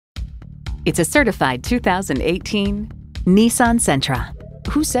It's a certified 2018 Nissan Sentra.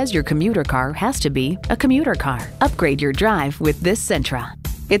 Who says your commuter car has to be a commuter car? Upgrade your drive with this Sentra.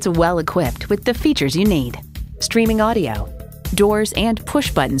 It's well equipped with the features you need: streaming audio, doors and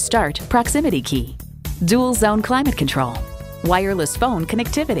push-button start proximity key, dual zone climate control, wireless phone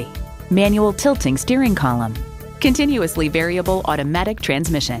connectivity, manual tilting steering column, continuously variable automatic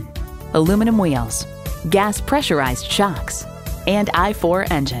transmission, aluminum wheels, gas pressurized shocks, and i4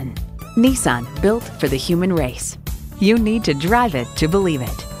 engine. Nissan, built for the human race. You need to drive it to believe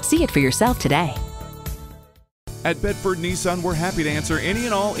it. See it for yourself today. At Bedford Nissan, we're happy to answer any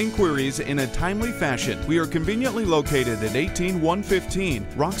and all inquiries in a timely fashion. We are conveniently located at 18115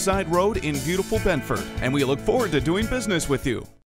 Rockside Road in beautiful Bedford, and we look forward to doing business with you.